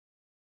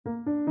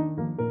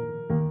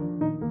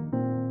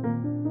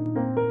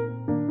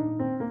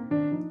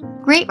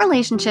Great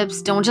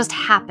relationships don't just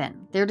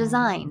happen, they're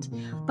designed.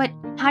 But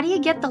how do you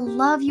get the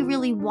love you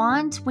really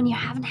want when you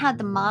haven't had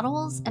the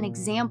models and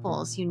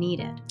examples you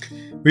needed?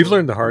 We've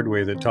learned the hard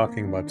way that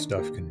talking about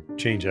stuff can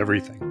change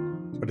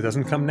everything, but it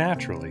doesn't come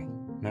naturally,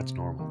 and that's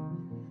normal.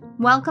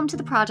 Welcome to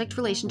the Project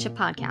Relationship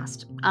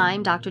Podcast.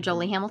 I'm Dr.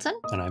 Jolie Hamilton.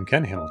 And I'm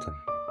Ken Hamilton.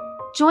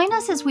 Join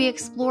us as we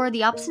explore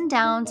the ups and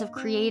downs of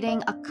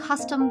creating a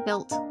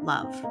custom-built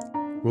love.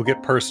 We'll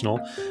get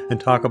personal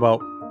and talk about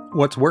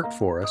what's worked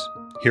for us,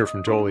 hear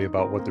from Jolie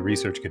about what the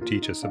research can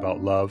teach us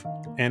about love,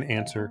 and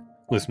answer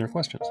listener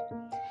questions.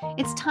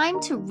 It's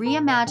time to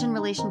reimagine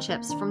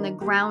relationships from the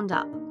ground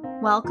up.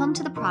 Welcome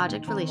to the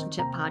Project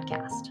Relationship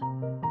Podcast.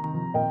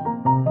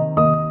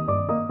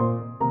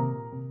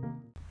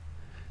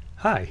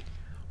 Hi,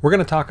 we're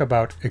going to talk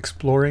about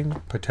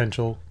exploring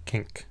potential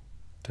kink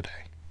today.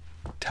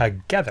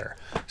 Together.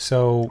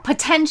 So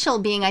potential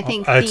being, I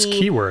think, it's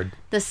keyword.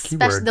 The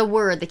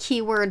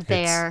keyword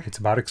there. It's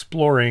about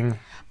exploring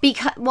things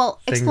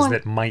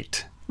that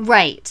might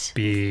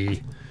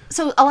be.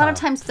 So a lot of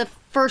times the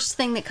first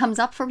thing that comes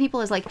up for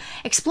people is like,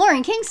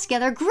 exploring kinks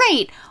together.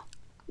 Great.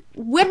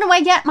 When do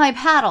I get my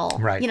paddle?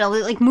 Right.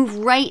 Like move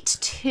right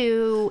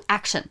to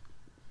action.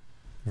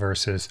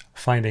 Versus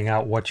finding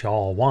out what you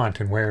all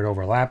want and where it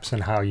overlaps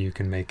and how you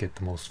can make it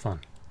the most fun.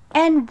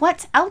 And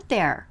what's out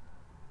there.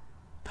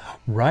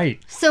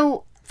 Right.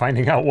 So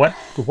finding out what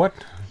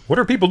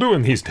are people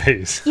doing these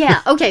days?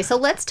 Yeah. Okay. So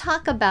let's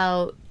talk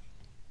about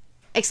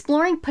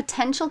exploring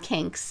potential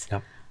kinks.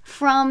 Yep.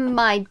 From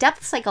my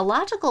depth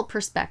psychological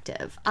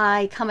perspective.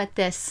 I come at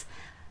this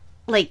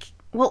like,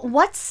 well,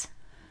 what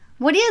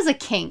is a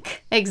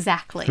kink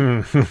exactly?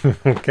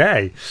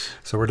 Okay.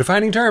 So we're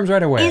defining terms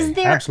right away.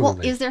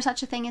 Absolutely. Is there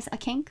such a thing as a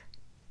kink?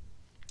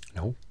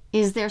 No.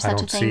 Is there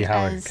such a thing see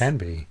how as it can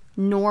be.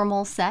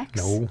 Normal sex?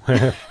 No.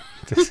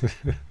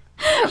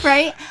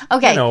 Right?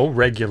 Okay.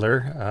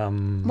 Regular.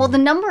 Well, the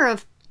number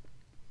of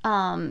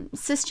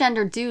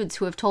cisgender dudes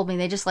who have told me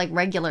they just like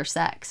regular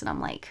sex, and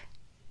I'm like,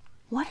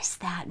 what does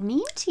that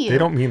mean to you? They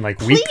don't mean like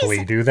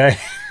weekly, do they?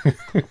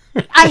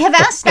 I have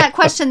asked that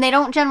question. They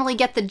don't generally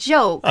get the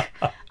joke.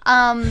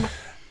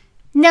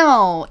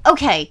 No.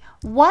 Okay.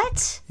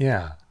 What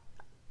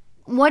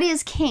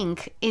is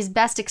kink is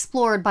best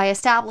explored by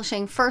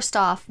establishing, first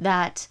off,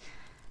 that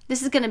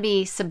this is going to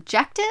be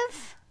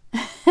subjective.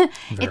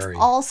 It's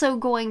also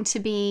going to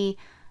be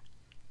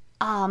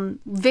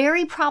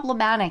very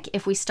problematic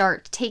if we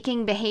start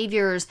taking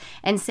behaviors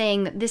and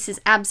saying that this is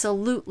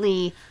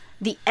absolutely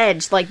the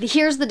edge. Like,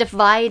 here's the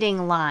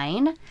dividing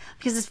line.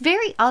 Because it's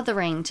very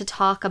othering to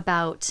talk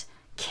about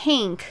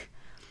kink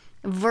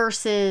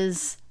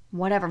versus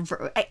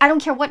whatever. I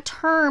don't care what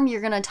term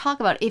you're going to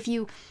talk about. If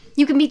you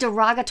can be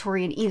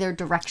derogatory in either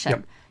direction.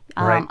 Yep.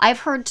 Right.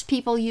 I've heard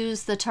people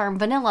use the term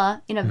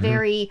vanilla in a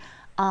very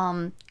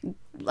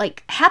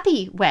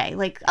happy way.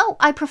 Like, oh,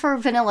 I prefer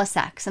vanilla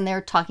sex. And they're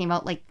talking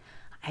about like,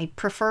 I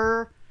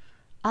prefer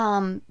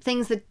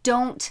things that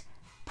don't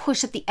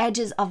push at the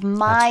edges of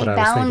my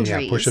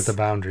boundaries. Yeah, push at the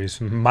boundaries.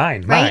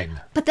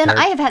 Mine. But then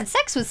I have had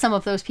sex with some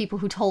of those people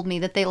who told me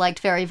that they liked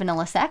very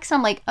vanilla sex.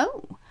 I'm like,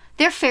 oh,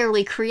 they're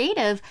fairly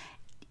creative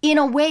in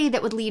a way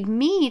that would lead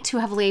me to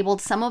have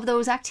labeled some of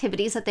those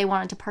activities that they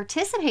wanted to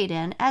participate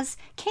in as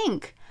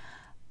kink.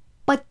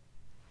 But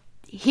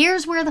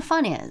here's where the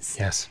fun is.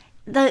 Yes.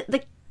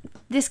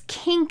 This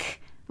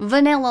kink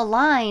vanilla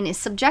line is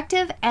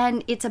subjective,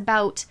 and it's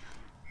about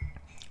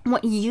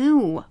what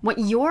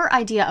your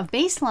idea of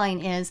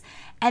baseline is,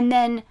 and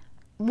then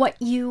what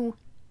you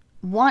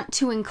want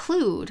to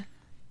include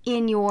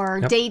in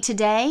your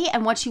day-to-day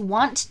and what you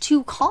want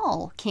to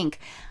call kink.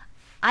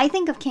 I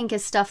think of kink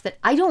as stuff that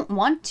I don't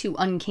want to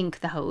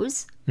unkink the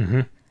hose.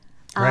 Mm-hmm.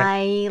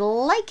 Right. I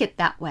like it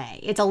that way.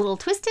 It's a little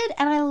twisted,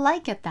 and I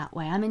like it that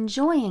way. I'm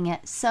enjoying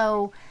it.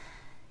 So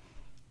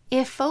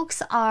if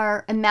folks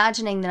are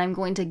imagining that I'm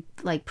going to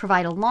like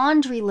provide a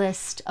laundry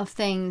list of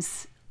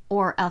things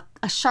or a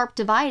sharp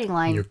dividing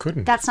line, you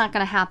couldn't. That's not going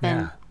to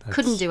happen. Yeah,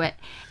 couldn't do it.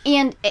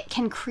 And it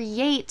can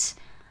create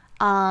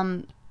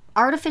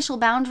artificial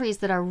boundaries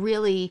that are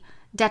really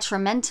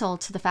detrimental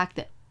to the fact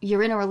that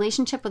you're in a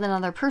relationship with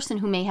another person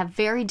who may have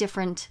very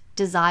different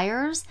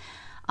desires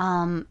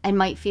and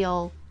might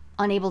feel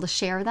unable to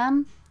share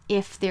them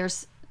if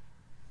there's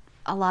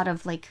a lot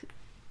of like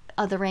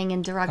othering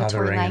and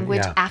derogatory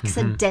language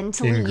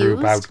accidentally used.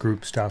 In-group,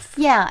 out-group stuff.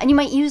 Yeah, and you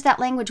might use that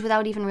language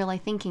without even really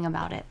thinking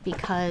about it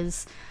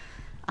because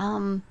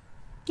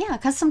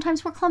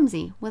sometimes we're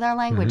clumsy with our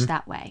language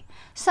that way.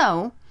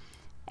 So,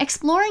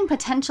 exploring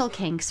potential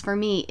kinks for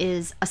me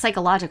is a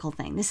psychological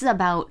thing. This is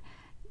about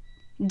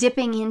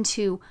dipping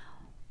into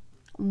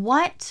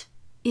what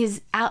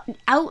is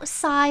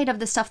outside of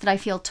the stuff that I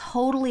feel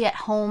totally at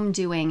home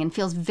doing and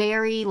feels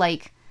very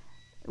like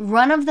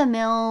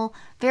run-of-the-mill,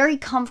 very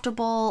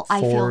comfortable.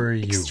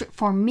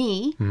 For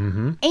me.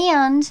 Mm-hmm.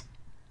 And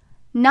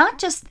not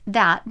just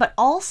that, but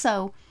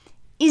also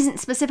isn't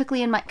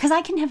specifically in my... Because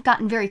I can have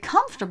gotten very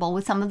comfortable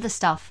with some of the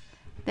stuff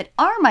that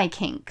are my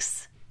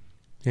kinks.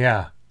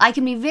 Yeah. I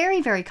can be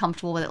very, very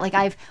comfortable with it. Like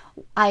I've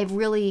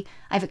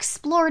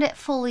explored it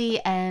fully,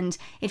 and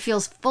it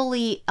feels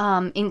fully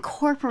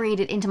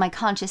incorporated into my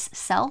conscious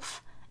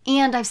self.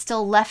 And I've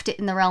still left it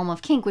in the realm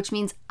of kink, which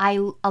means I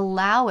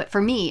allow it.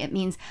 For me, it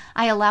means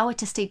I allow it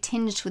to stay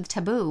tinged with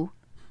taboo,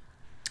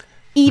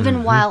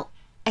 even while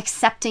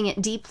accepting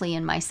it deeply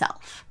in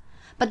myself.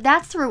 But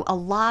that's through a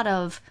lot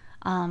of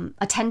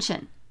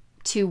attention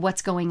to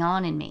what's going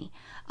on in me.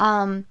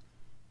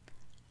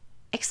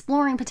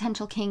 Exploring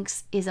potential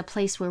kinks is a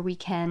place where we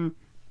can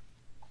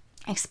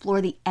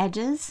explore the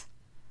edges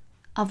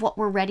of what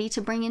we're ready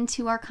to bring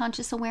into our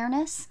conscious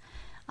awareness.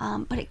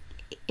 But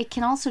it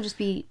can also just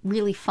be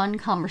really fun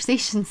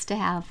conversations to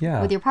have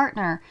with your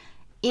partner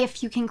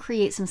if you can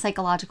create some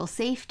psychological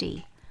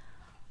safety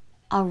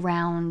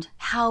around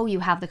how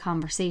you have the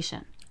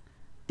conversation.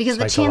 Because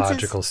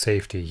psychological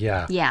safety,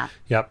 yeah.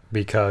 Yep,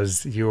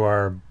 because you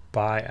are,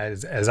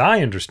 as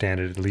I understand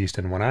it, at least,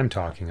 and when I'm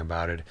talking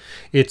about it,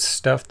 it's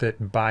stuff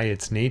that by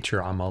its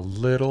nature I'm a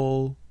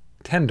little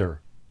tender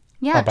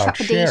about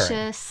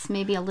trepidatious, sharing.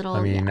 Maybe a little.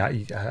 I mean,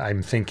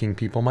 I'm thinking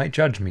people might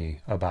judge me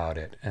about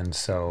it, and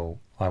so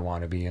I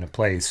want to be in a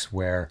place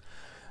where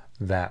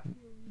I'm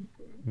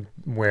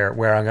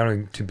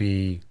going to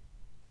be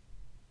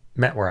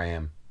met where I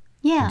am,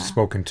 and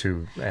spoken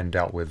to and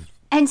dealt with.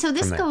 And so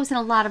this goes in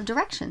a lot of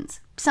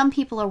directions. Some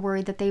people are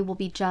worried that they will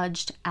be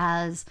judged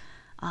as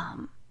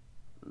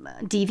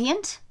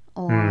deviant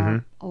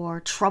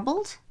or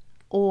troubled.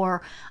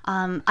 Or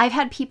I've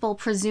had people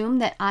presume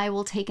that I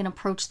will take an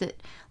approach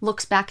that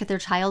looks back at their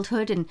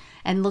childhood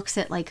and looks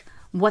at like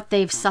what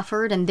they've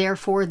suffered, and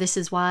therefore this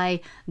is why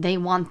they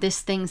want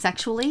this thing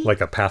sexually. Like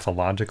a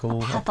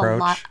pathological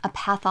approach? A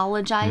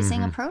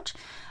pathologizing approach,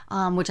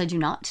 which I do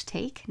not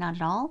take, not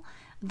at all.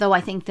 Though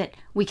I think that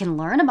we can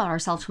learn about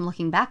ourselves from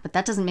looking back, but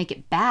that doesn't make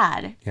it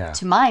bad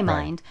to my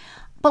mind.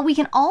 But it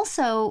can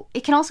also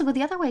go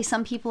the other way.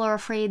 Some people are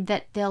afraid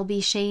that they'll be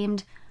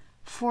shamed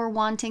for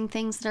wanting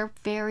things that are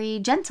very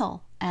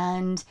gentle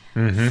and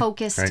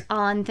focused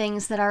on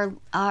things that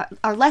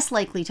are less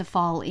likely to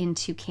fall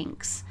into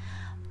kinks.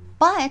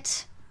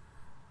 But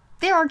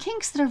there are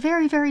kinks that are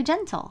very, very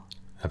gentle.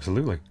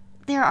 Absolutely.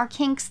 There are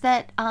kinks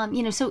that,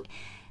 so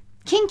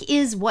kink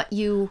is what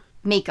you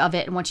make of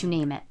it and what you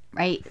name it,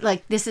 right?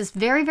 Like, this is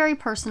very, very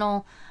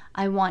personal.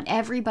 I want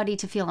everybody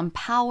to feel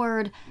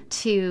empowered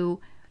to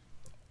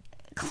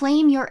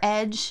claim your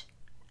edge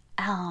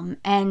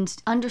and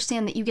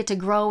understand that you get to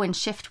grow and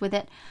shift with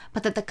it,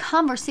 but that the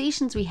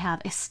conversations we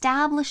have,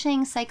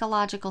 establishing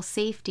psychological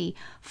safety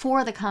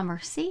for the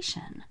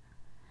conversation,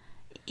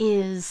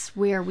 is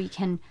where we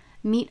can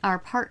meet our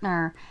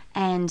partner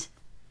and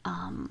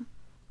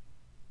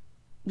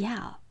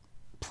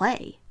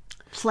play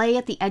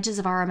at the edges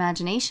of our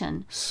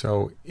imagination.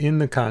 So in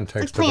the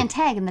context it's like playing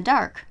tag in the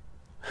dark.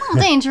 A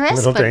little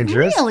dangerous,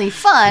 dangerous, really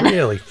fun.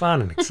 Really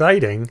fun and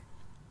exciting.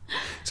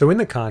 So in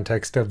the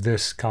context of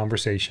this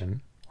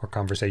conversation or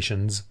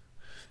conversations,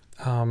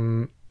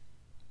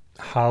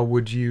 how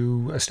would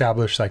you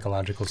establish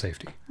psychological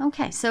safety?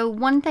 Okay, so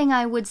one thing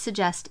I would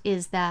suggest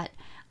is that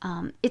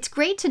it's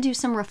great to do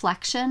some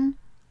reflection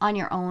on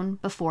your own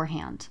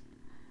beforehand,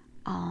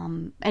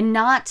 and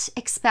not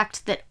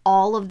expect that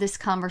all of this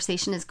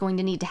conversation is going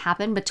to need to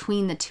happen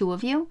between the two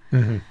of you,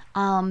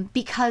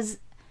 because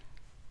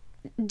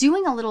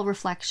doing a little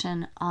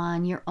reflection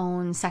on your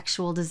own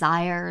sexual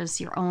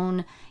desires, your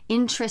own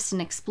interest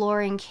in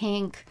exploring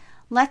kink,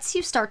 lets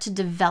you start to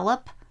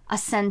develop a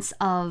sense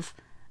of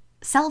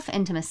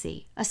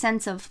self-intimacy, a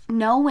sense of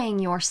knowing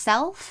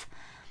yourself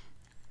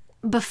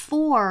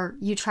before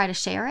you try to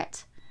share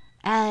it.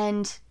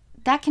 And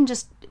that can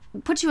just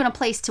put you in a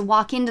place to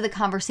walk into the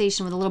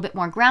conversation with a little bit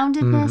more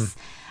groundedness.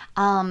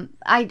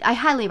 I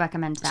highly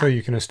recommend that. So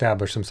you can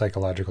establish some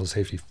psychological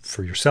safety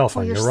for yourself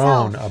your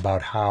own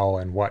about how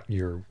and what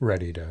you're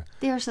ready to.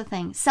 There's the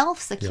thing.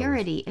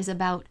 Self-security is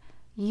about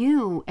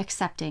you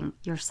accepting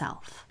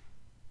yourself.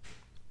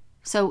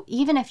 So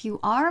even if you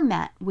are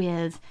met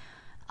with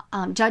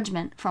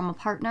judgment from a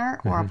partner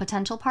or a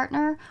potential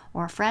partner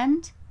or a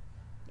friend,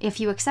 if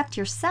you accept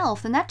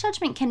yourself, then that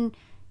judgment can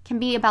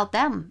be about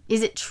them.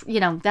 Is it,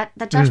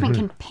 that judgment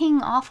can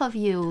ping off of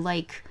you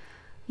like,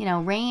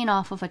 rain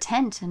off of a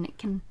tent, and it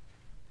can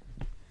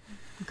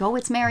go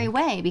its merry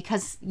way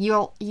because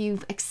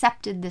you've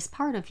accepted this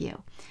part of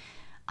you.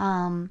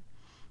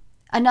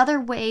 Another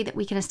way that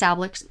we can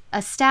establish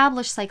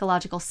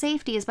psychological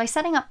safety is by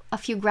setting up a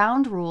few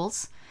ground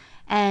rules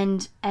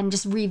and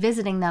just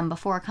revisiting them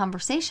before a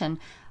conversation.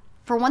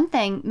 For one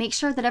thing, make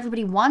sure that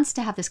everybody wants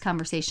to have this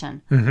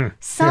conversation.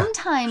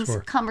 Sometimes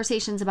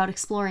conversations about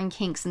exploring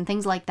kinks and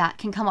things like that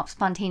can come up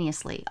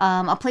spontaneously.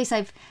 A place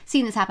I've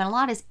seen this happen a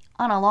lot is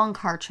on a long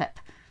car trip.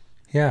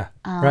 Yeah,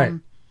 right.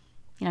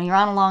 You're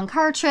on a long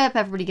car trip,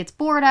 everybody gets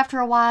bored after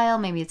a while,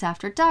 maybe it's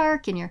after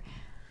dark, and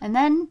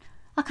then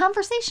a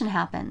conversation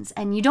happens,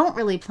 and you don't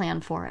really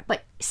plan for it.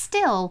 But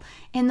still,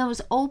 in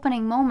those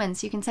opening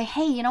moments, you can say,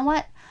 hey, you know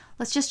what?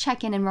 Let's just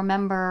check in and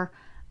remember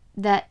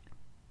that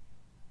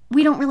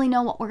we don't really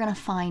know what we're going to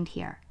find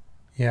here.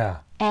 Yeah.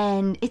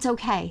 And it's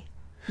okay.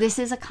 This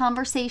is a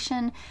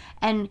conversation,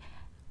 and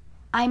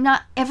I'm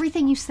not,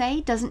 everything you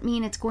say doesn't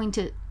mean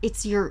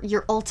it's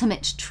your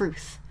ultimate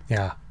truth.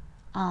 Yeah.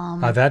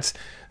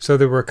 So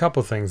there were a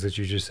couple things that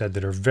you just said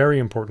that are very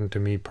important to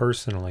me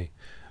personally,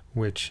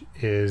 which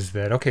is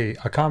that, okay,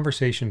 a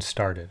conversation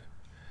started,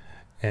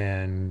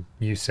 and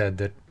you said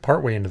that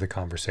partway into the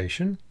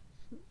conversation,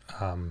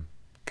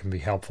 can be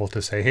helpful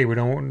to say, hey, we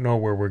don't know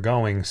where we're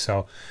going,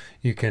 so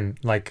you can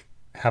like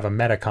have a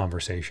meta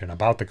conversation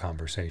about the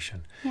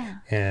conversation. Yeah.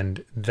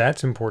 And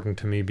that's important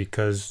to me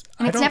because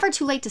it's never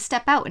too late to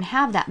step out and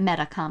have that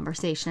meta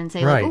conversation and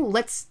say, right. like, oh,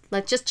 let's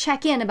just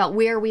check in about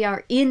where we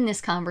are in this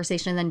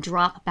conversation and then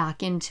drop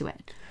back into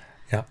it.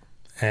 Yeah.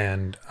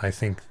 And I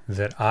think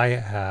that I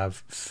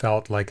have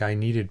felt like I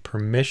needed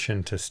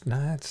permission to,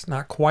 it's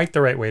not quite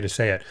the right way to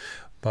say it,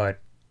 but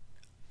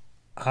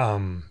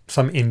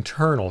some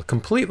internal,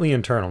 completely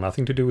internal,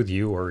 nothing to do with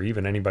you or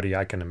even anybody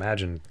I can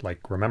imagine,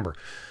 like, remember.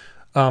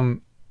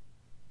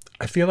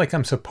 I feel like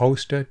I'm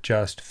supposed to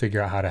just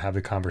figure out how to have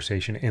the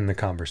conversation in the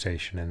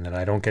conversation, and that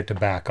I don't get to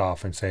back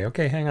off and say,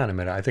 okay, hang on a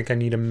minute. I think I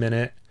need a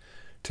minute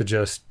to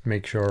just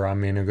make sure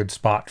I'm in a good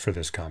spot for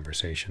this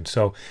conversation.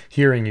 So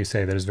hearing you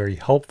say that is very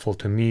helpful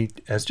to me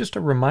as just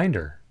a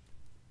reminder,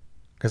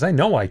 because I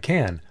know I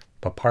can,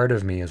 but part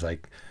of me is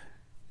like,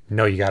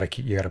 no, you got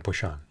to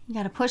push on. You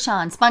got to push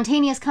on.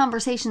 Spontaneous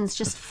conversations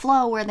just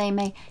flow where they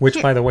may.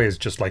 Which, by the way, is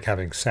just like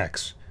having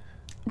sex.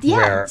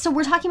 Yeah, so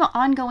we're talking about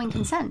ongoing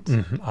consent.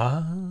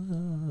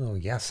 Mm-hmm. Oh,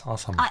 yes,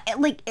 awesome.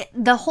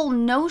 The whole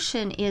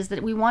notion is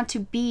that we want to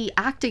be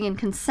acting in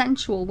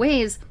consensual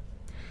ways,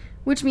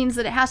 which means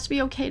that it has to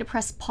be okay to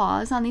press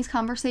pause on these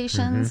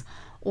conversations,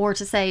 or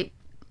to say,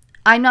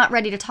 I'm not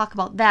ready to talk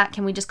about that.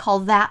 Can we just call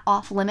that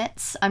off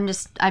limits? I'm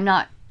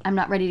not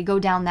ready to go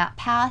down that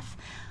path.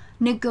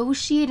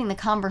 Negotiating the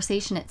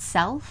conversation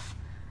itself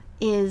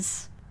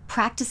is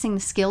practicing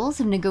the skills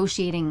of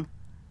negotiating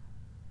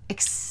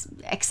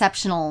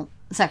exceptional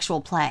sexual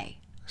play.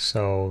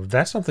 So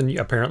that's something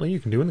apparently you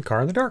can do in the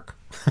car in the dark.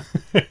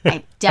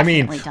 I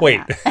definitely done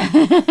wait.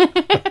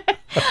 That.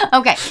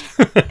 Okay,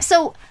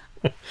 so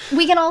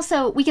we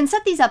can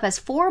set these up as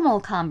formal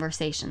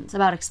conversations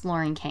about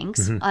exploring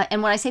kinks.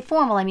 And when I say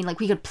formal, I mean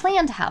like we could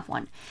plan to have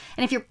one.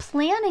 And if you're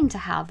planning to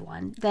have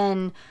one,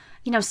 then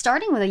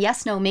starting with a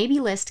yes, no, maybe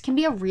list can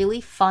be a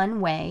really fun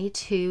way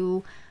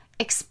to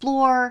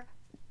explore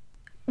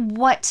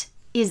what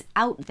is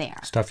out there.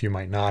 Stuff you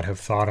might not have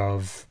thought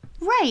of.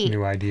 Right.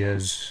 New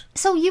ideas.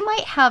 So you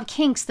might have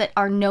kinks that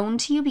are known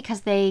to you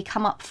because they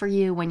come up for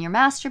you when you're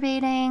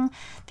masturbating.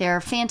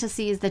 They're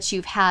fantasies that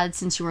you've had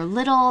since you were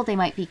little. They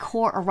might be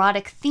core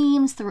erotic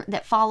themes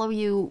that follow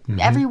you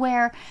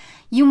everywhere.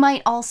 You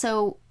might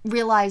also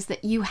realize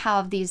that you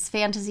have these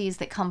fantasies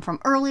that come from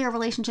earlier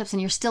relationships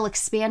and you're still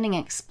expanding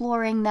and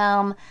exploring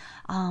them.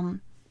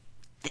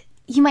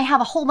 You might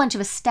have a whole bunch of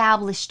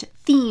established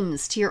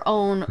themes to your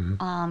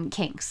own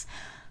kinks.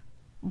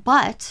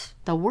 But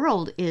the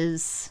world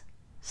is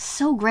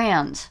so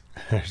grand.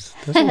 There's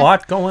a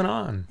lot going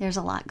on. There's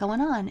a lot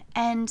going on.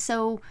 And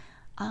so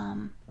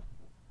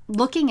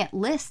looking at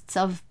lists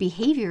of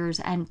behaviors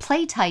and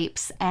play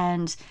types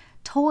and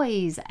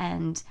toys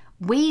and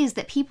ways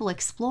that people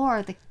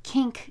explore the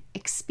kink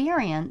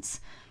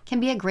experience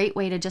can be a great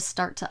way to just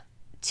start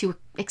to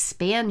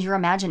expand your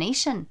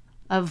imagination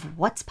of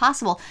what's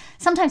possible.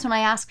 Sometimes when I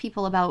ask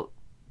people about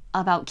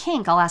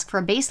kink, I'll ask for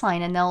a baseline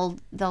and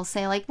they'll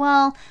say like,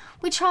 well,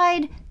 we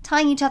tried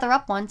tying each other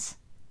up once.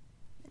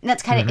 And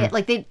that's kind of it.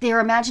 Like their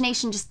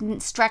imagination just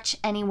didn't stretch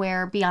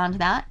anywhere beyond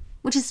that,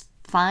 which is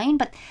fine,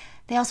 but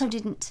they also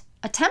didn't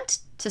attempt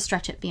to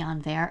stretch it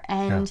beyond there.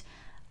 And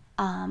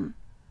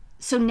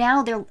so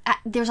now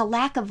there's a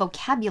lack of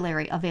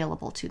vocabulary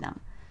available to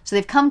them. So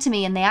they've come to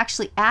me and they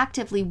actually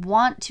actively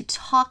want to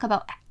talk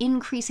about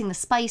increasing the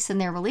spice in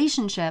their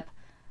relationship,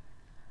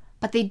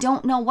 but they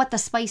don't know what the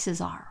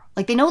spices are.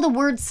 Like they know the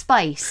word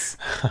spice,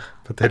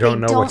 but they don't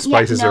know what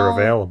spices are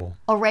available.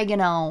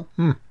 Oregano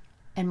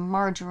and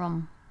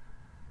marjoram.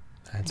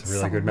 That's a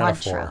really good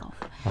metaphor.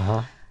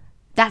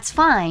 That's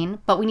fine,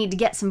 but we need to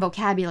get some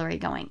vocabulary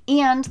going.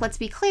 And let's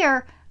be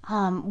clear,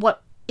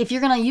 if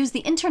you're going to use the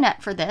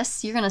internet for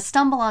this, you're going to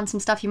stumble on some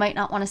stuff you might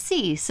not want to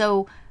see.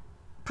 So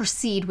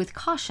proceed with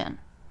caution,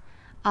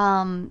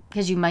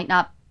 because you might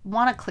not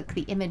want to click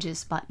the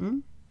images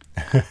button.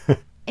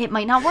 It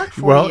might not work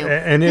for you. Well,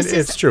 and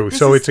it's true.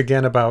 So it's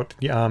again about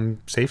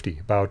safety,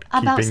 about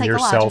keeping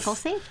yourself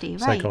safety,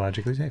 right.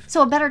 Psychologically safe.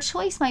 So a better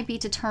choice might be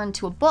to turn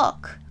to a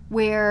book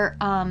where,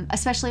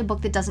 especially a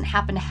book that doesn't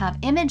happen to have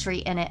imagery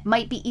in it,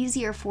 might be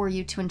easier for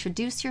you to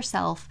introduce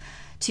yourself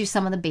to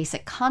some of the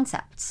basic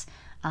concepts.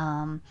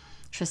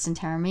 Tristan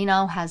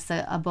Taormino has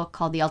a book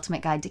called The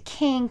Ultimate Guide to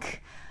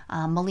Kink.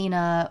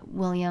 Melina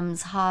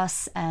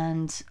Williams-Haas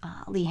and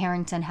Lee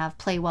Harrington have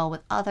Playing Well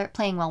with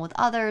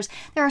Others.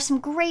 There are some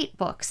great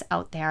books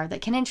out there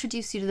that can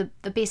introduce you to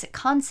the basic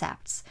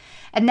concepts.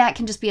 And that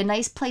can just be a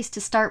nice place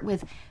to start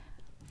with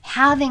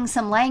having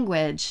some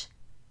language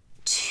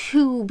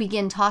to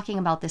begin talking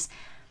about this.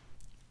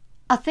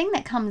 A thing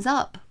that comes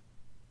up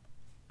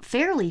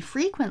fairly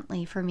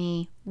frequently for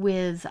me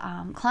with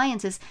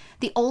clients is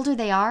the older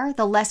they are,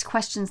 the less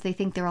questions they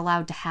think they're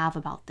allowed to have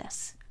about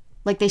this.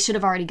 Like they should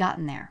have already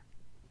gotten there.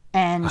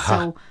 And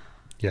so,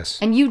 yes.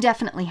 And you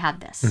definitely had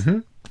this.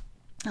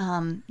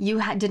 Mm-hmm.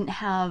 You didn't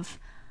have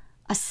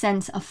a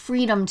sense of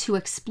freedom to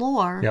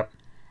explore. Yep.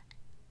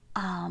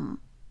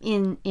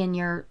 In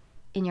your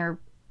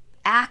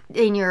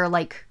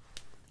like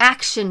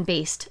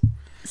action-based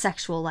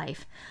sexual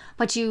life,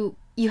 but you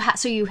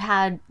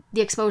had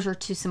the exposure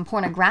to some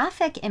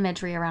pornographic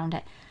imagery around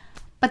it,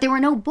 but there were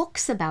no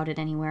books about it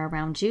anywhere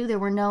around you. There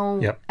were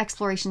no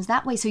explorations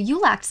that way, so you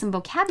lacked some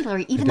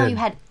vocabulary, even though you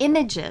had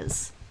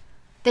images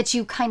that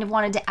you kind of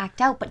wanted to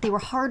act out, but they were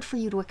hard for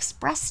you to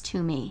express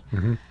to me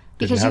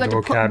because you had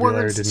to put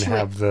words to it. Didn't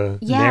have the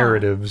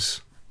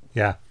narratives.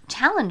 Yeah.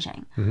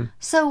 Challenging.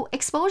 So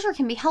exposure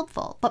can be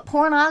helpful, but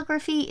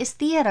pornography is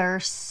theater,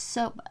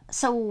 so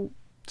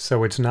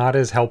it's not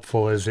as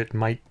helpful as it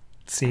might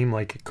seem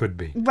like it could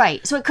be.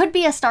 Right. So it could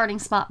be a starting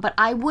spot, but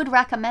I would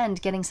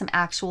recommend getting some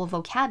actual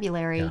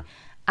vocabulary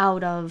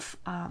out of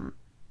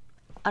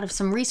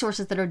some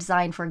resources that are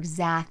designed for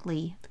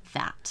exactly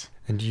that.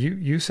 And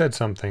you said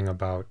something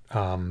about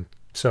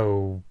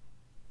thinking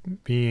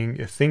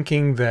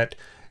that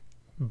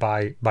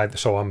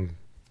so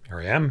here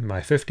I am in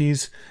my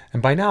 50s,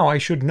 and by now I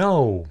should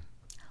know.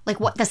 Like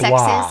what the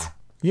sex is?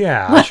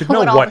 Yeah, I should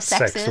know what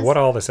sex is. What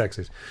all the sex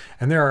is.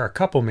 And there are a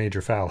couple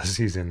major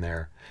fallacies in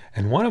there.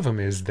 And one of them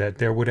is that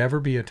there would ever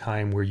be a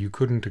time where you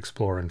couldn't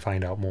explore and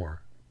find out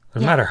more.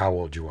 No matter how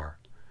old you are.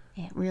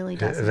 It really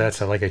does.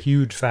 That's like a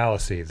huge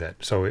fallacy.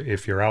 So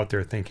if you're out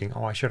there thinking,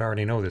 I should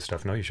already know this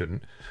stuff. No, you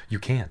shouldn't. You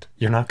can't.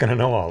 You're not going to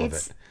know all of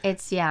it.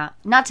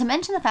 Not to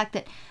mention the fact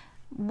that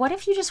what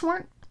if you just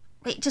weren't,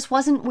 it just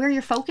wasn't where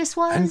your focus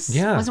was?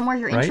 Wasn't where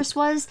your interest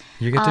was?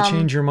 You get to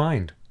change your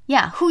mind.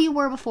 Yeah, who you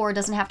were before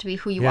doesn't have to be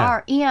who you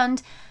are.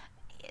 And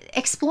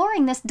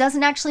exploring this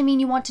doesn't actually mean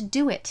you want to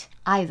do it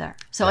either.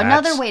 So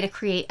another way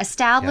to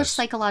establish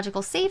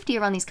psychological safety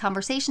around these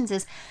conversations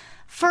is,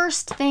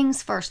 first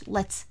things first,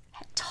 let's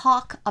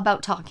talk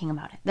about talking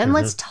about it. Then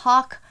let's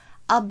talk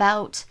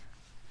about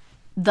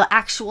the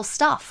actual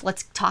stuff.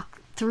 Let's talk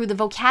through the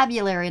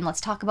vocabulary, and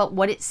let's talk about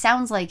what it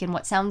sounds like and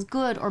what sounds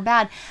good or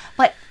bad.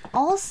 But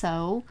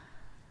also,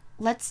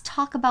 let's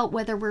talk about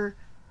whether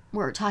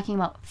we're talking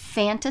about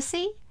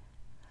fantasy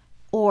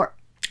or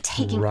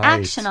taking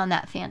action on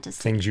that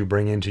fantasy. Things you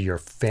bring into your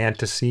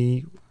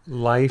fantasy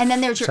life. And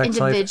then there's your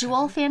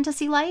individual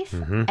fantasy life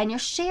and your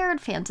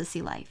shared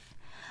fantasy life.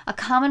 A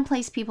common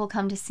place people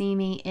come to see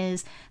me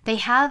is they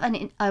have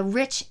a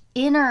rich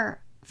inner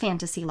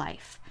fantasy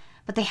life,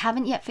 but they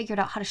haven't yet figured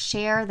out how to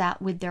share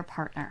that with their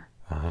partner.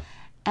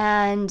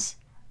 And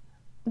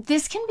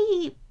this can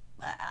be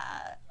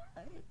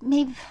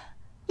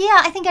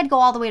I think I'd go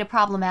all the way to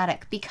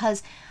problematic,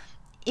 because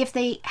if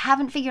they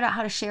haven't figured out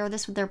how to share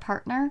this with their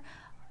partner,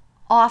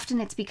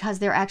 often it's because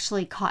they're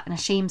actually caught in a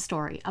shame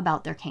story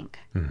about their kink.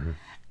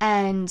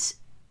 And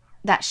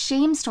that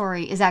shame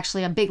story is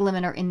actually a big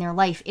limiter in their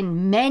life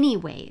in many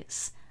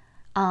ways,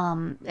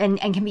 and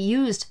can be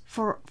used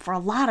for a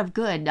lot of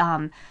good.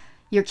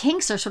 Your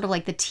kinks are sort of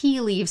like the tea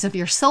leaves of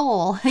your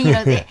soul,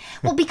 because they're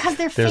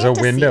There's fantasy. A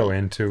window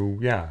into,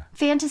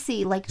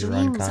 fantasy, like your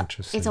dreams.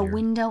 It's a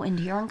window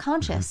into your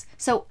unconscious.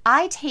 So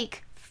I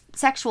take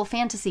sexual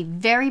fantasy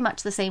very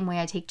much the same way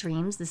I take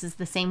dreams. This is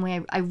the same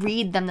way I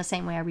read them, the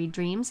same way I read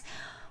dreams,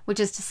 which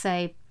is to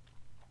say,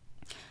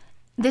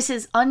 this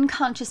is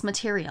unconscious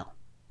material.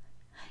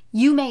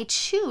 You may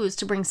choose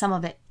to bring some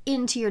of it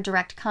into your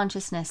direct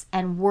consciousness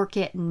and work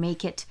it and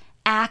make it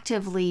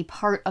actively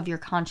part of your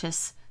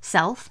conscious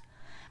self.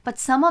 But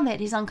some of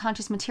it is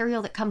unconscious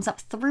material that comes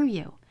up through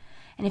you.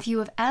 And if you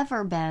have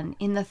ever been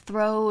in the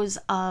throes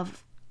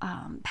of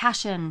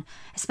passion,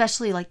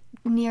 especially like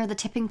near the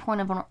tipping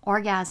point of an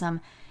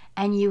orgasm,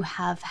 and you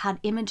have had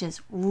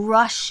images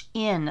rush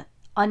in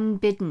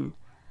unbidden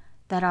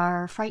that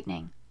are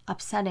frightening,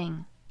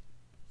 upsetting.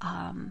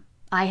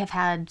 I've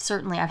had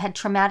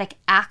traumatic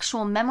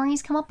actual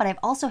memories come up, but I've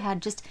also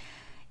had just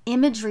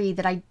imagery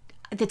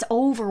that's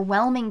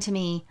overwhelming to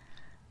me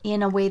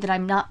in a way that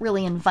I'm not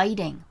really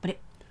inviting, but it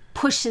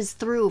pushes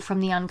through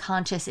from the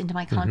unconscious into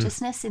my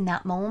consciousness in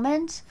that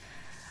moment.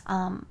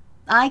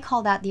 I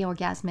call that the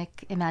orgasmic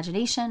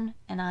imagination,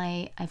 and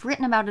I've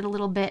written about it a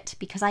little bit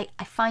because I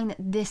find that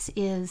this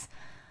is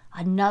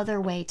another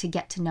way to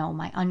get to know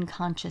my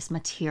unconscious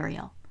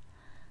material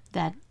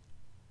that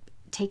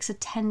takes a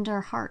tender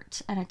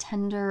heart and a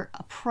tender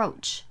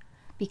approach,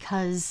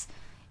 because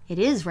it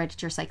is right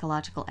at your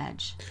psychological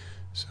edge.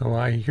 So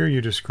I hear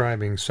you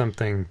describing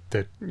something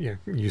that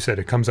you said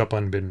it comes up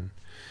unbidden.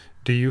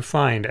 Do you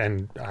find,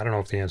 and I don't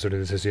know if the answer to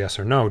this is yes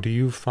or no, do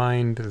you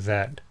find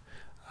that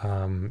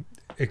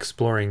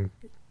exploring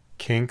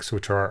kinks,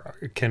 which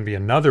can be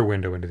another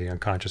window into the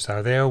unconscious,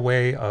 are they a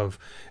way of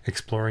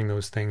exploring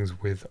those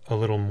things with a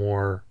little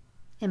more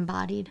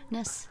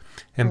embodiedness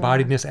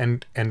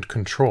and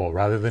control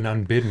rather than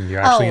unbidden? You're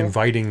actually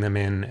inviting them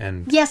in.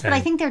 And yes, but I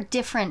think they're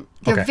different.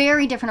 They're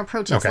very different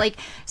approaches. Like,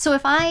 so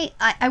if I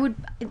would,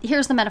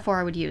 here's the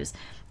metaphor I would use.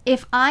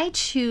 if I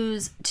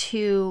choose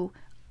to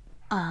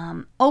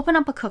open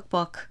up a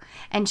cookbook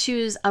and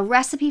choose a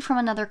recipe from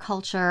another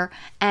culture,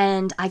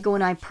 and I go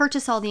and I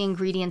purchase all the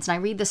ingredients and I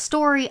read the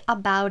story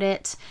about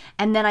it,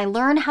 and then I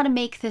learn how to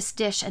make this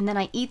dish and then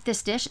I eat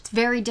this dish, it's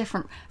very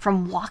different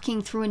from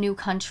walking through a new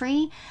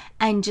country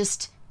and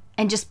just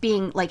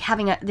being like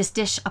having this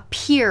dish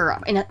appear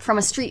from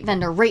a street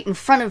vendor right in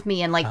front of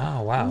me and like,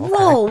 oh, wow, okay.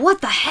 Whoa,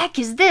 what the heck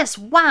is this?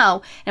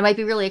 Wow. It might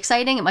be really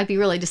exciting. It might be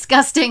really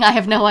disgusting. I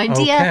have no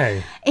idea.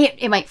 Okay.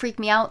 It might freak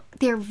me out.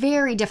 They're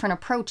very different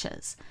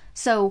approaches.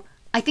 So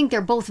I think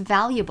they're both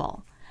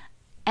valuable.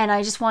 And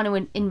I just want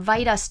to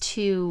invite us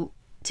to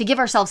give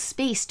ourselves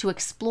space to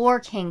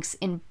explore kinks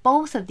in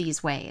both of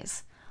these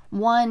ways.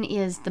 One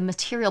is the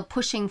material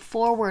pushing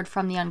forward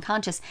from the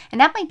unconscious,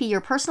 and that might be your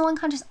personal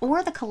unconscious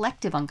or the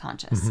collective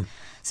unconscious. Mm-hmm.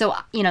 So,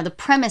 the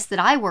premise that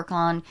I work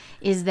on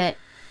is that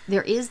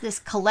there is this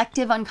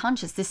collective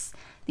unconscious,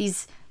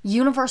 these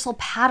universal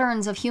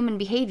patterns of human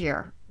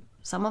behavior,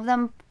 some of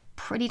them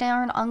pretty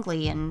darn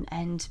ugly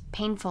and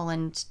painful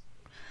and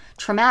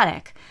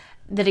traumatic,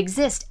 that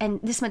exist. And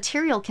this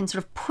material can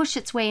sort of push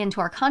its way into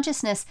our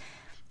consciousness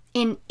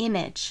in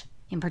image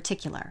in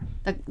particular.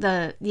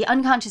 The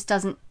unconscious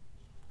doesn't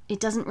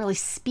really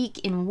speak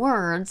in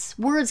words.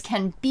 Words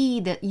can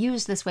be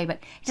used this way, but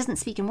it doesn't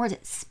speak in words.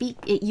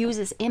 It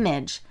uses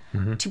image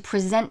to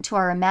present to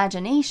our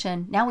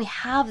imagination. Now we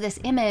have this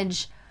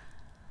image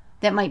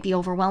that might be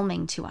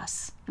overwhelming to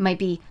us. It might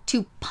be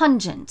too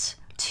pungent,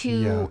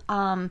 too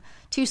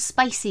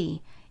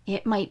spicy.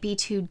 It might be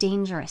too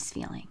dangerous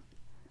feeling.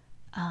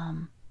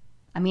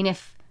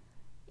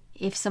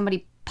 If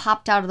somebody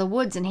popped out of the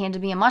woods and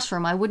handed me a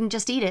mushroom, I wouldn't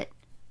just eat it.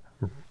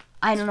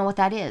 I don't know what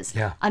that is.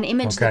 Yeah. An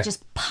image that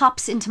just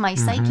pops into my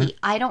psyche,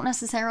 I don't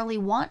necessarily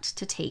want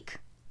to take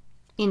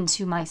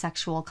into my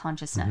sexual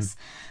consciousness.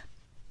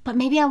 But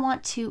maybe I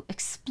want to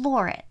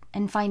explore it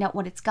and find out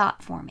what it's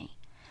got for me.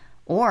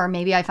 Or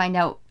maybe I find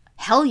out,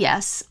 hell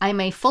yes,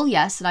 I'm a full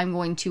yes, and I'm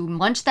going to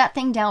munch that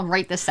thing down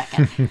right this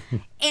second.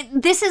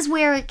 This is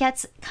where it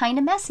gets kind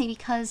of messy,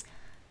 because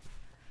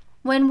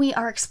when we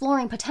are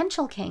exploring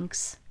potential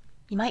kinks,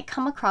 you might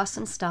come across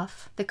some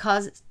stuff that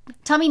causes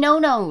tummy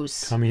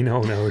no-nos. Tummy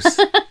no-nos.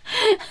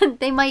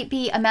 They might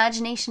be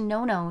imagination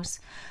no-nos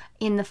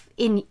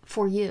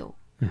for you.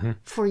 Mm-hmm.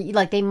 For you,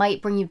 like they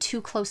might bring you too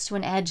close to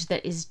an edge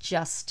that is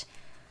just,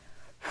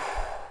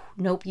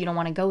 nope, you don't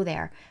want to go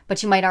there.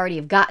 But you might already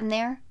have gotten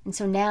there. And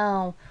so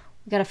now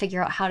we've got to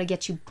figure out how to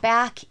get you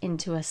back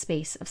into a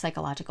space of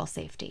psychological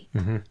safety.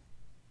 Mm-hmm.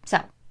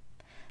 So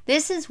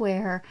this is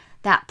where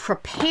that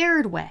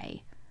prepared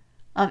way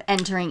of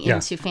entering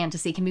into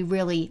fantasy can be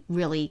really,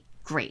 really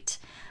great.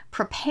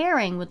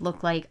 Preparing would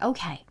look like,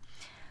 okay,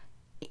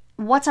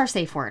 what's our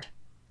safe word?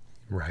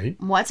 Right.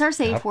 What's our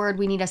safe word?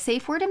 We need a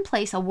safe word in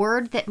place, a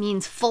word that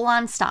means full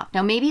on stop.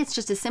 Now, maybe it's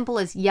just as simple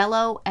as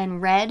yellow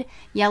and red.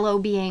 Yellow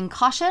being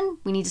caution,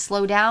 we need to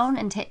slow down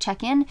and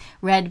check in.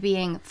 Red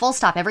being full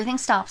stop, everything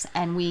stops,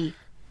 and we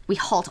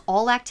halt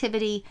all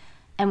activity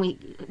and we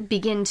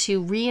begin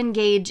to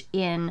re-engage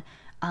in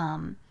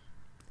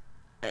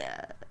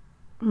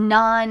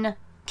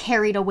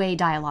non-carried away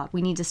dialogue.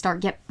 We need to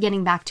start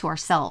getting back to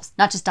ourselves,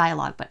 not just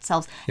dialogue, but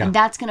selves. Yeah. And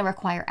that's going to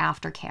require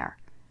aftercare.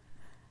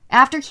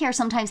 Aftercare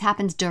sometimes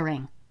happens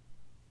during.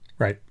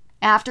 Right.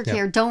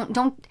 Aftercare,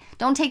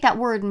 don't take that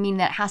word and mean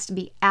that it has to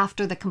be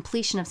after the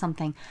completion of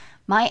something.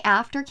 My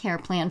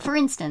aftercare plan, for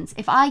instance,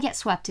 if I get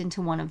swept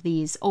into one of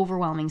these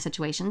overwhelming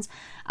situations,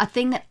 a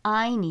thing that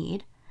I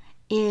need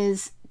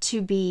is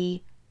to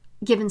be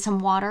given some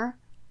water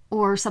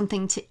or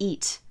something to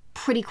eat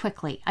pretty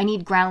quickly. I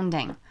need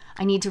grounding.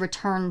 I need to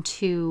return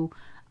to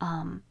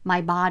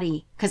my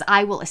body, because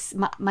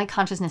my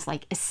consciousness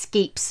like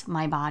escapes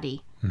my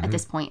body at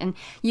this point. And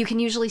you can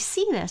usually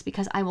see this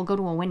because I will go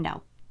to a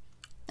window.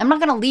 I'm not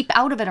going to leap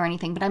out of it or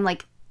anything,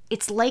 but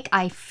it's like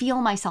I feel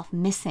myself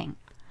missing.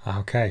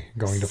 Okay.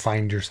 Going to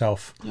find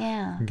yourself.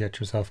 Yeah. And get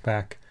yourself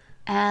back.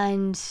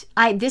 And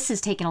this has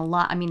taken a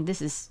lot. I mean,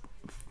 this is,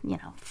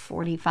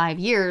 45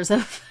 years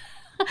of,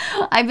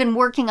 I've been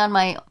working on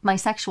my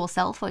sexual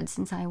selfhood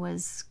since I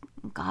was,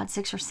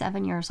 6 or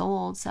 7 years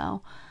old.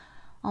 So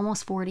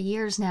almost 40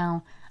 years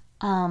now.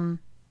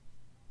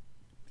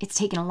 It's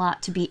taken a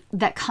lot to be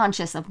that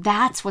conscious of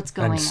that's what's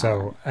going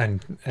on.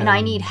 And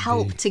I need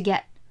help to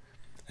get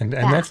And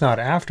that's not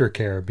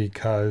aftercare,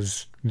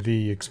 because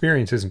the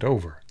experience isn't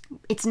over.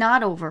 It's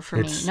not over for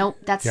me. Nope.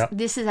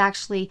 This is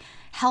actually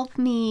help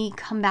me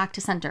come back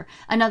to center.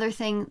 Another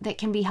thing that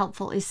can be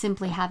helpful is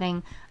simply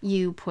having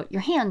you put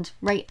your hand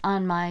right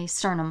on my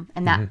sternum,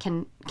 and that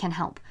can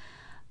help.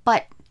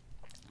 But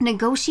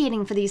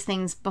negotiating for these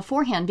things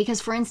beforehand, because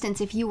for instance,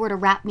 if you were to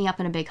wrap me up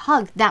in a big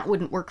hug, that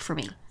wouldn't work for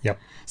me. Yep.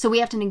 So we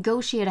have to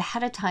negotiate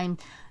ahead of time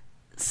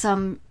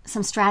some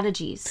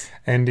strategies.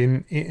 And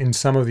in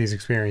some of these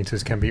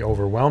experiences can be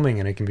overwhelming,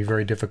 and it can be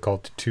very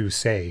difficult to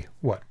say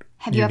what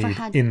you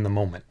need in the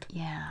moment.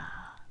 Yeah.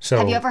 So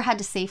have you ever had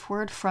to safe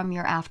word from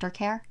your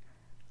aftercare?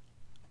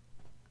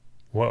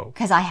 Whoa.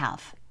 Because I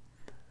have.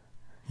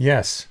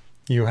 Yes,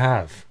 you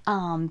have.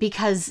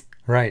 Because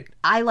Right.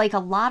 I like a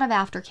lot of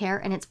aftercare,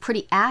 and it's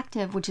pretty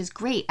active, which is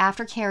great.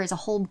 Aftercare is a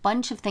whole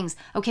bunch of things.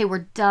 Okay,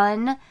 we're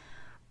done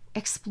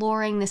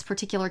exploring this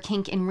particular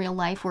kink in real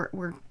life.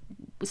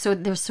 So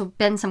there's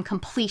been some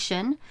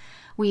completion.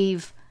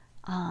 We've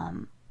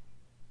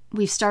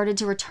started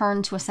to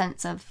return to a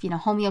sense of,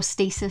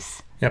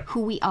 homeostasis, yep.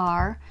 who we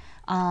are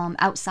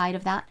outside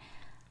of that.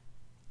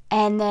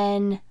 And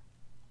then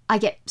I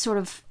get sort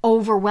of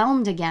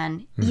overwhelmed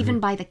again, even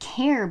by the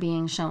care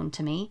being shown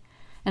to me.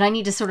 And I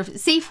need to sort of,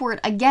 safe word,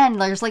 again,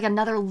 there's like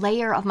another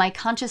layer of my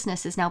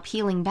consciousness is now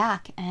peeling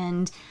back.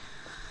 And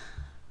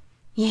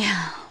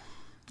yeah,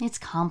 it's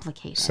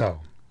complicated. So,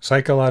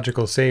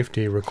 psychological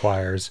safety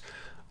requires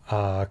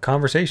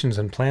conversations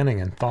and planning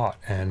and thought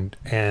and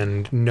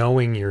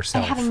knowing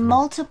yourself. And having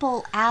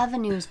multiple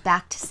avenues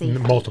back to safety.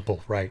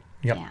 Multiple, right.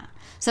 Yep. Yeah.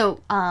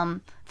 So,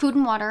 food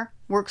and water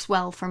works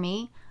well for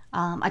me.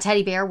 A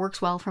teddy bear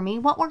works well for me.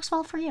 What works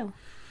well for you?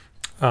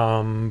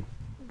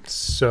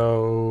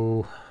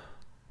 So...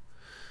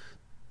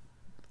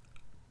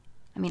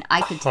 I mean,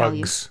 I could tell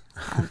you.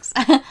 Hugs.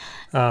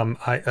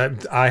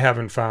 I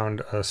haven't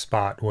found a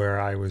spot where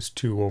I was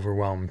too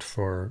overwhelmed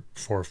for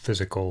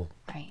physical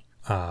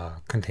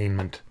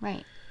containment.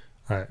 Right.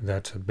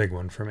 That's a big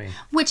one for me.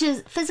 Which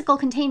is physical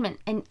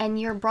containment,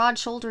 and you're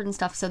broad-shouldered and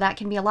stuff, so that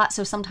can be a lot.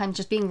 So sometimes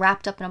just being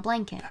wrapped up in a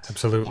blanket.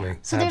 Absolutely. Yeah.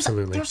 So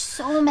absolutely. There's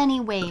so many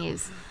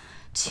ways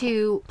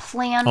to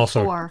plan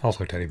for.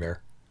 Also teddy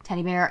bear.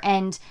 Teddy bear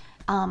and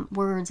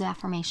words of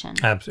affirmation.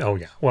 Oh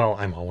yeah. Well,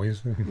 I'm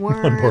always on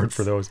board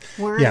for those.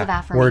 Words of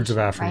affirmation. Words of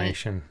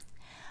affirmation. Right?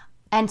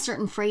 And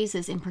certain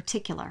phrases in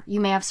particular. You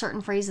may have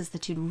certain phrases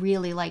that you'd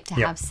really like to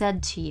have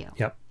said to you.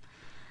 Yep.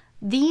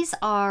 These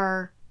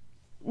are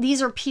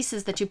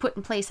pieces that you put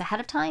in place ahead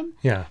of time.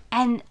 Yeah.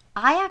 And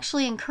I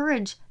actually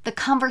encourage the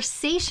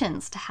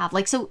conversations to have,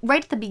 so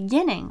right at the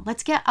beginning,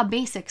 let's get a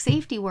basic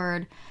safe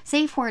word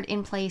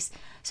in place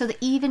so that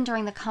even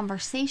during the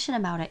conversation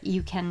about it,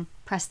 you can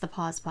press the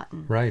pause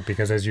button. Right.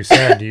 Because as you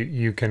said,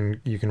 you can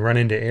run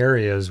into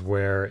areas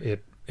where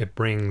it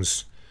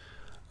brings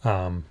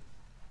up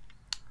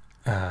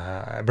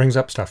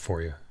stuff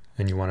for you,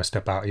 and you want to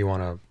step out, you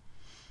want to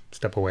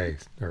step away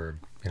or,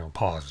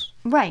 pause.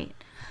 Right.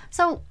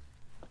 So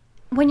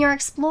when you're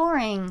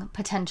exploring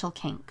potential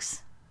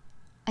kinks,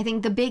 I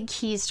think the big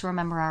keys to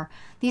remember are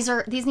these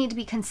need to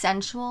be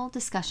consensual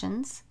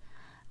discussions,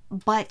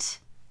 but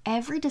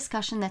every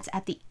discussion that's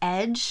at the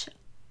edge,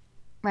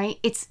 right?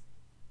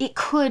 It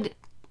could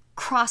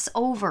cross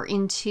over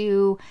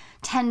into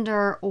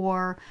tender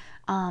or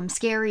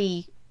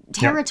scary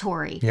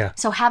territory. Yeah.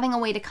 So having a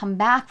way to come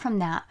back from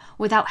that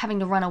without having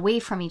to run away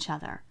from each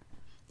other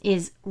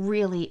is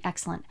really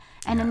excellent.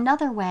 And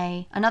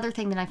another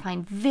thing that I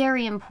find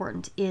very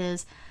important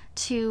is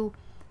to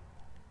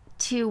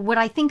what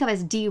I think of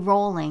as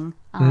de-rolling,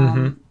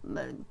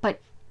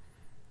 but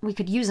we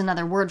could use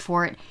another word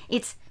for it.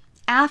 It's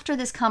after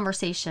this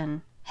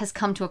conversation has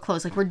come to a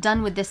close, we're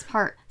done with this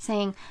part,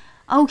 saying,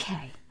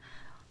 okay,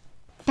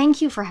 thank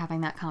you for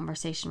having that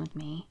conversation with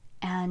me,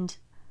 and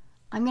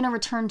I'm going to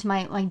return to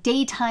my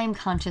daytime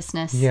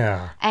consciousness.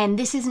 Yeah. And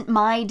this isn't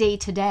my day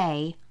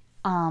today.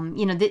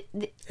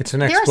 It's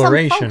an exploration.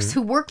 There are some folks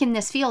who work in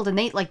this field and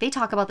they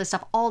talk about this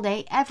stuff all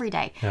day, every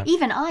day. Yeah.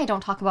 Even I don't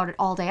talk about it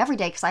all day, every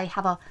day, because I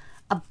have a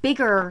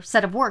bigger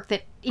set of work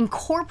that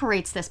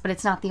incorporates this, but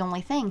it's not the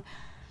only thing.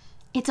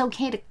 It's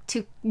okay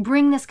to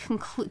bring this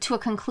to a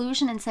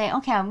conclusion and say,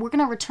 okay, we're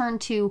going to return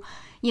to,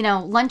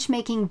 lunch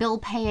making, bill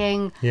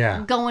paying,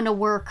 going to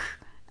work.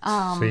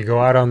 So you go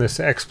out on this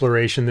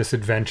exploration, this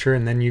adventure,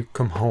 and then you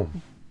come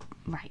home.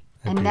 Right.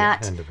 And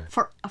that,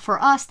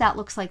 for us, that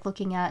looks like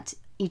looking at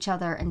each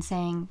other and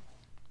saying,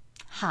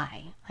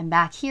 hi, I'm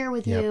back here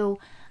with you.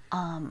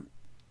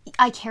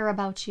 I care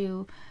about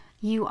you.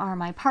 You are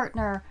my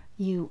partner.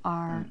 You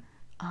are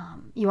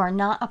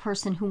not a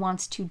person who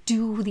wants to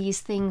do these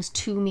things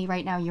to me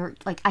right now. You're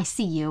I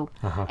see you.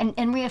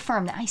 And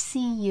reaffirm that I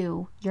see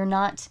you. You're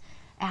not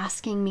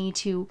asking me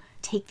to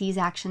take these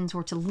actions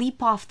or to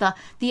leap off the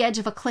edge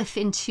of a cliff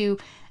into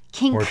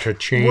kink or to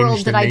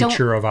change the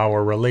nature of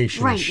our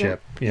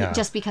relationship. Right,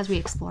 just because we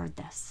explored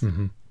this.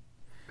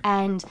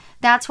 And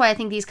that's why I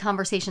think these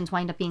conversations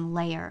wind up being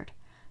layered,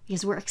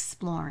 because we're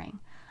exploring.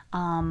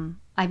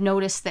 I've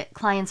noticed that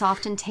clients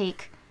often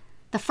take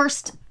the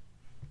first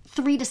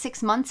 3 to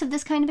 6 months of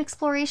this kind of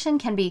exploration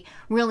can be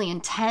really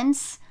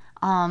intense.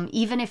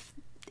 Even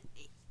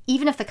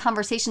if the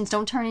conversations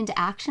don't turn into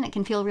action, it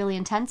can feel really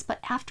intense. But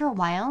after a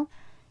while,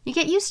 you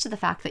get used to the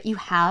fact that you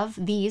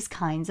have these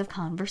kinds of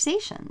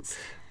conversations.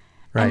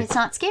 Right. And it's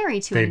not scary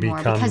to anymore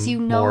because you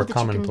know that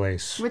you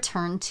can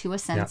return to a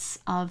sense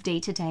of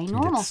day-to-day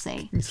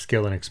normalcy.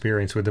 Skill and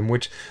experience with them,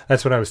 which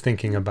that's what I was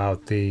thinking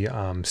about the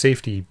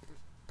safety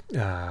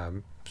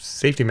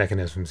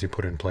mechanisms you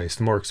put in place.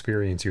 The more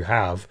experience you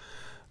have,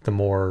 the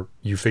more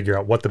you figure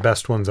out what the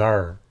best ones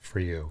are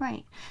for you.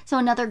 Right. So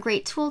another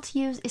great tool to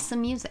use is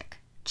some music.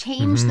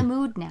 Change the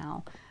mood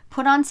now.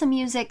 Put on some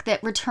music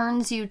that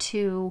returns you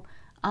to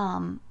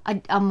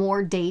a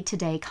more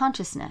day-to-day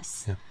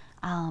consciousness. Yeah.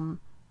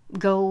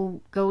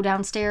 go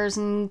downstairs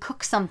and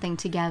cook something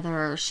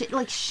together.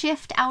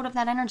 Shift out of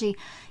that energy.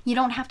 You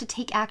don't have to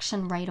take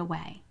action right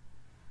away.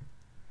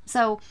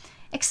 So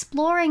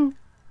exploring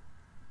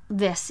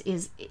this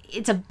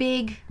it's a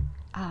big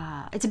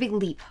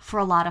leap for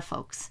a lot of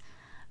folks.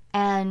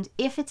 And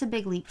if it's a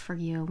big leap for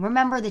you,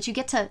 remember that you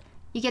get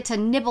to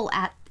nibble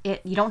at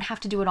it. You don't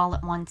have to do it all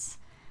at once.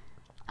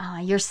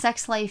 Your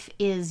sex life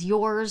is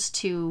yours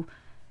to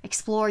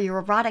explore. Your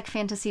erotic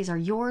fantasies are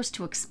yours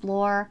to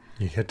explore.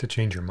 You get to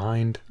change your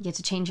mind. You get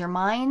to change your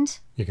mind.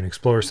 You can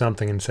explore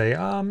something and say,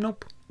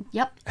 nope.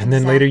 Yep. And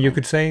then later you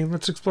could say,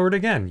 let's explore it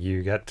again.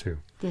 You get to.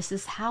 This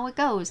is how it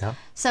goes. Yep.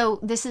 So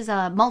this is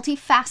a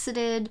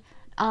multifaceted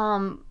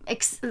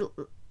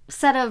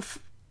set of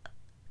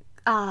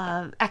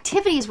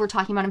activities we're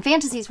talking about and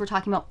fantasies we're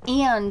talking about,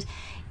 and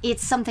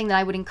it's something that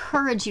I would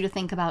encourage you to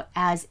think about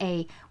as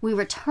we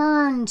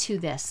return to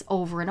this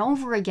over and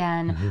over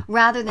again,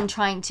 rather than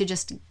trying to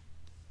just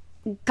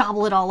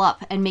gobble it all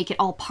up and make it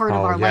all part of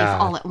our life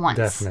all at once.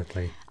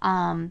 Definitely.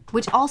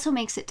 Which also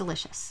makes it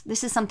delicious.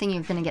 This is something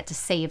you're going to get to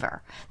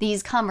savor.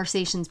 These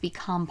conversations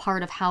become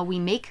part of how we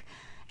make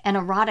an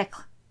erotic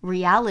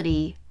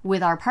reality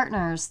with our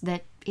partners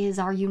that is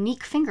our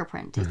unique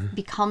fingerprint. It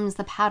becomes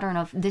the pattern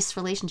of this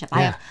relationship.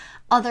 I have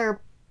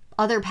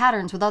other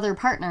patterns with other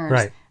partners.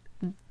 Right.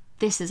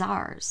 This is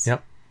ours.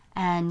 Yep.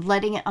 And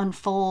letting it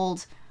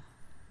unfold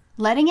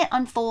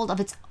of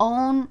its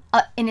own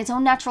in its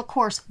own natural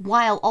course,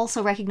 while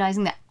also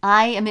recognizing that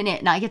I am in it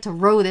and I get to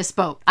row this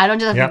boat. I don't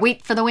just have to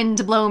wait for the wind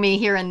to blow me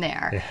here and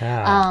there.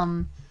 Yeah.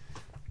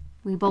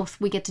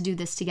 We get to do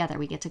this together.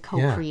 We get to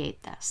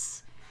co-create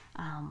this.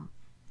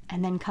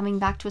 And then coming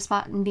back to a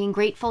spot and being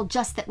grateful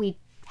just that we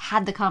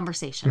had the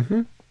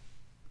conversation.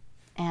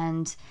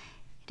 And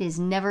it is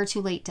never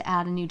too late to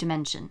add a new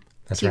dimension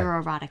to your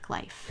erotic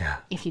life,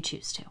 if you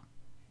choose to.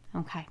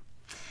 Okay.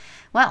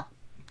 Well,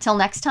 till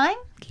next time.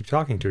 Keep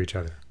talking to each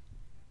other.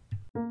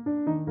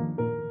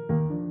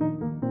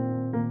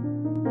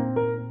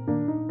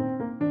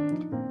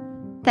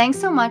 Thanks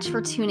so much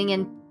for tuning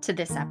in to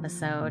this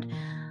episode.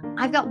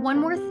 I've got one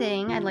more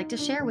thing I'd like to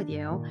share with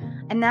you,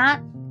 and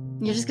that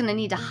you're just going to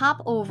need to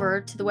hop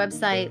over to the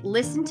website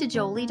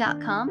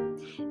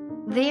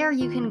listentojolie.com. There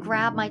you can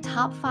grab my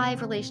top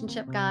 5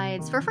 relationship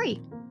guides for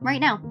free right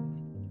now.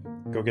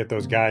 Go get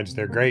those guides.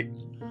 They're great.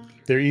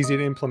 They're easy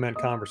to implement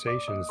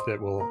conversations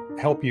that will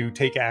help you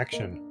take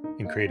action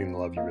in creating the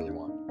love you really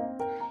want.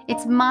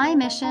 It's my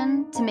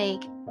mission to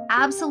make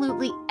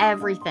absolutely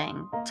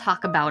everything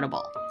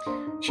talk-aboutable.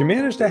 She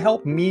managed to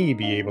help me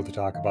be able to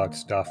talk about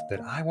stuff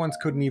that I once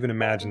couldn't even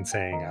imagine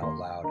saying out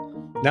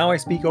loud. Now I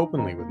speak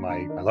openly with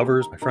my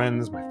lovers, my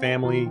friends, my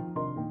family,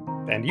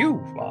 and you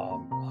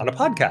on a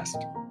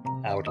podcast.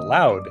 Out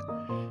loud.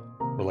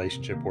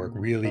 Relationship work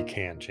really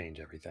can change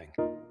everything.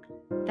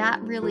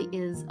 That really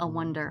is a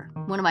wonder.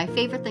 One of my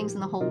favorite things in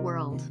the whole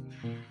world.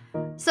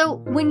 So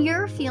when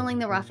you're feeling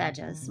the rough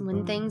edges,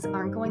 when things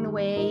aren't going the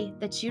way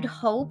that you'd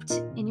hoped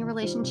in your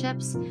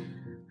relationships,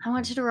 I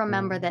want you to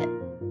remember that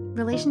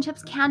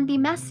relationships can be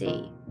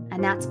messy,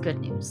 and that's good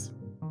news.